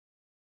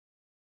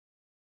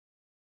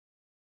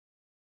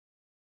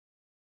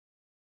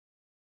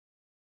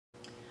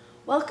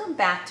Welcome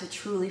back to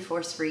Truly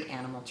Force-Free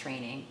Animal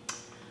Training.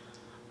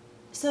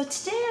 So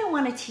today I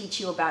want to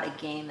teach you about a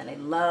game that I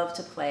love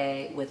to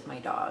play with my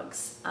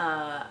dogs.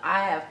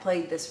 I have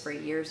played this for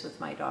years with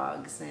my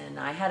dogs, and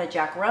I had a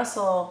Jack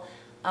Russell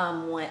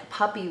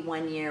puppy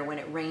one year when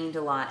it rained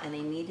a lot, and I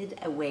needed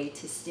a way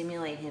to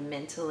stimulate him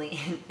mentally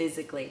and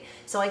physically.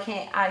 So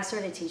I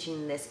started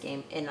teaching this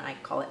game, and I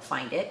call it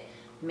Find It.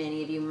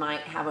 Many of you might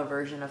have a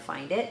version of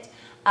Find It.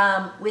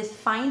 With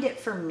Find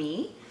It, for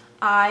me,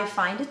 I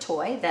find a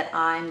toy that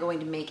I'm going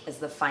to make as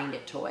the Find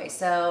It toy.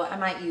 So I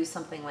might use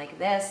something like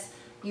this.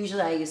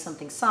 Usually I use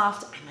something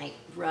soft. I might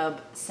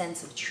rub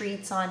scents of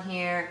treats on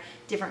here,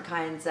 different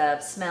kinds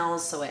of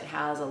smells so it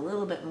has a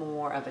little bit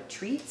more of a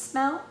treat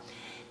smell.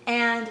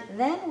 And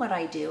then what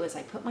I do is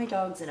I put my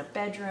dogs in a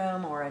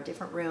bedroom or a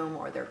different room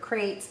or their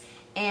crates,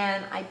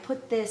 and I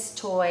put this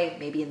toy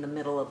maybe in the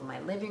middle of my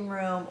living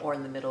room or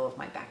in the middle of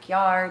my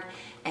backyard,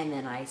 and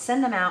then I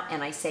send them out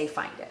and I say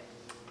Find It.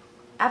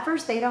 At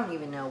first, they don't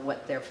even know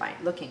what they're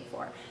looking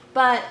for.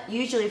 But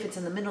usually if it's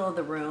in the middle of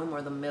the room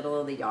or the middle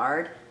of the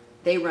yard,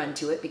 they run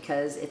to it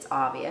because it's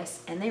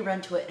obvious, and they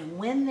run to it, and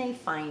when they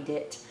find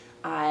it,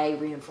 I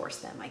reinforce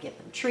them. I give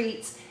them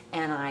treats,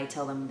 and I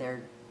tell them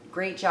they're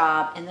great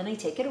job, and then I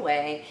take it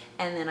away,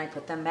 and then I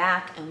put them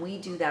back, and we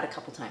do that a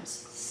couple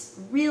times.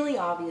 Really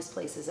obvious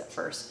places at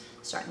first.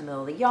 Start in the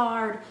middle of the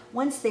yard.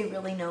 Once they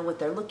really know what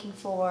they're looking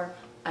for,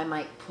 I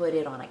might put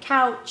it on a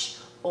couch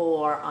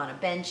or on a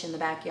bench in the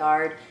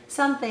backyard,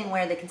 something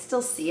where they can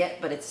still see it,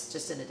 but it's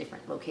just in a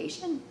different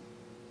location.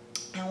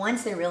 And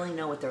once they really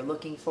know what they're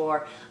looking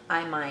for,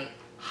 I might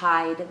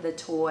hide the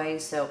toy,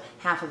 so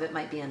half of it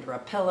might be under a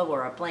pillow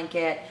or a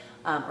blanket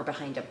or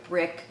behind a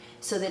brick,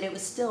 so that it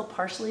was still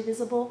partially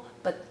visible,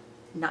 but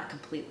not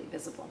completely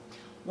visible.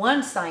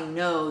 Once I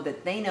know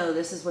that they know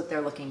this is what they're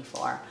looking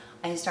for,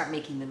 I start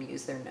making them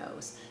use their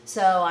nose.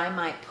 So I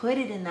might put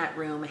it in that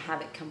room,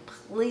 have it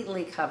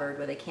completely covered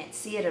where they can't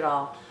see it at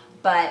all,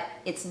 but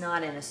it's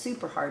not in a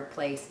super hard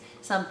place,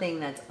 something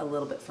that's a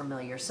little bit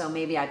familiar. So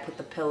maybe I put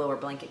the pillow or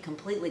blanket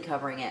completely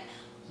covering it,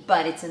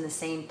 but it's in the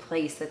same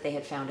place that they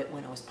had found it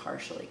when it was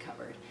partially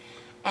covered.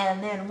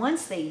 And then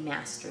once they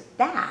master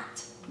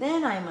that,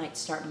 then I might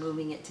start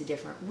moving it to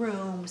different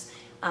rooms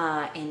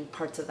in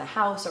parts of the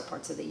house or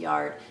parts of the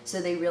yard,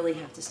 so they really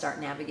have to start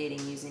navigating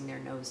using their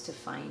nose to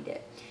find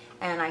it.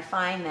 And I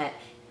find that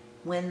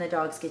when the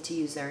dogs get to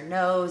use their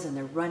nose and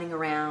they're running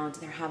around,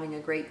 they're having a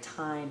great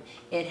time,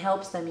 it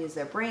helps them use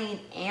their brain,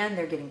 and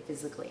they're getting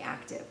physically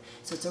active.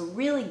 So it's a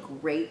really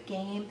great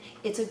game.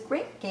 It's a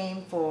great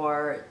game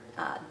for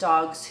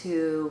dogs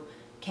who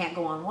can't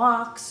go on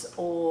walks,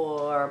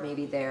 or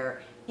maybe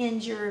they're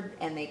injured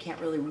and they can't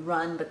really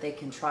run, but they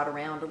can trot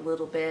around a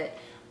little bit.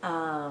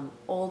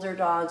 Older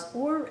dogs,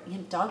 or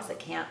dogs that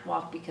can't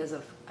walk because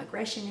of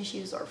aggression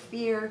issues or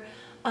fear,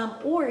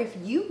 or if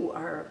you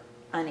are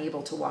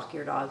unable to walk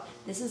your dog,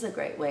 this is a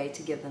great way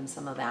to give them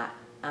some of that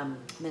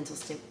mental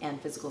and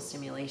physical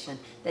stimulation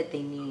that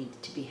they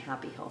need to be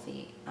happy,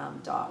 healthy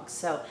dogs.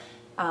 So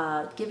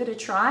give it a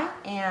try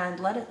and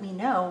let me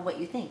know what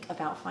you think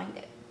about Find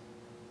It.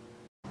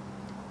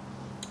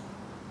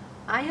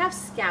 I have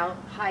Scout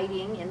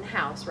hiding in the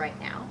house right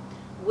now,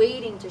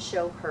 waiting to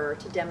show her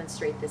to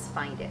demonstrate this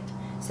Find It.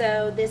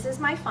 So this is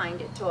my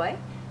Find It toy,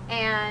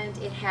 and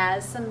it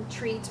has some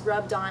treats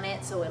rubbed on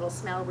it so it'll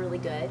smell really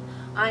good.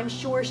 I'm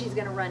sure she's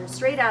going to run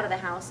straight out of the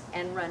house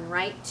and run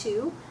right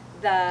to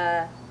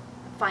the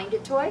Find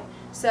It toy.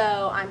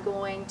 So I'm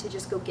going to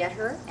just go get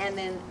her, and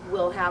then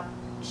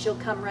she'll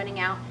come running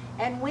out,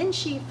 and when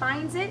she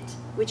finds it,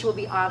 which will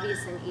be obvious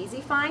and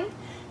easy find,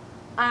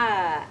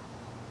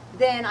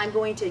 then I'm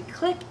going to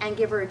click and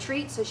give her a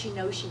treat so she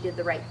knows she did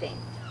the right thing.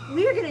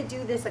 We're going to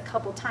do this a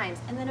couple times,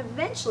 and then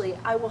eventually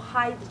I will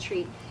hide the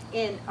treat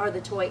or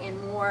the toy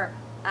in more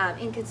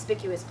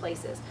inconspicuous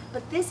places.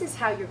 But this is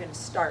how you're going to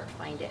start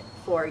Find It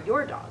for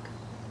your dog.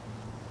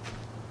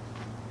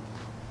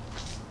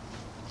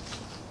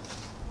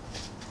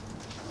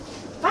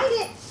 Find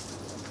it!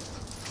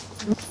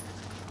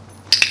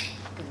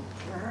 Good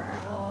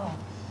girl.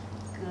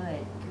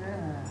 Good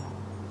girl.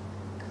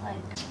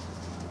 Good.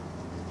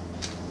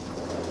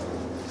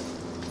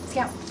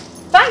 Scout,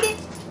 find it!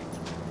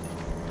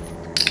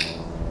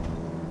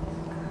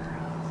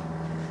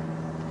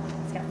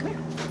 Scout, come here.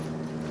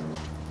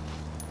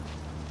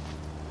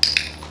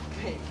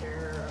 Good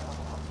girl.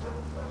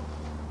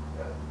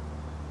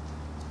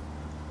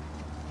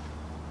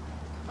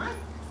 Come on.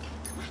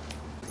 Come on.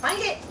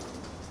 Find it.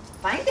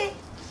 Find it.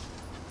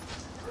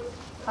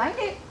 Find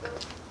it.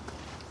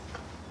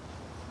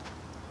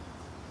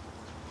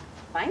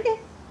 Find it.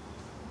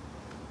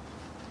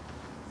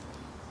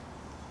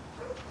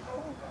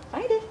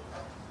 Find it.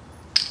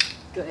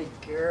 Good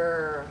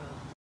girl.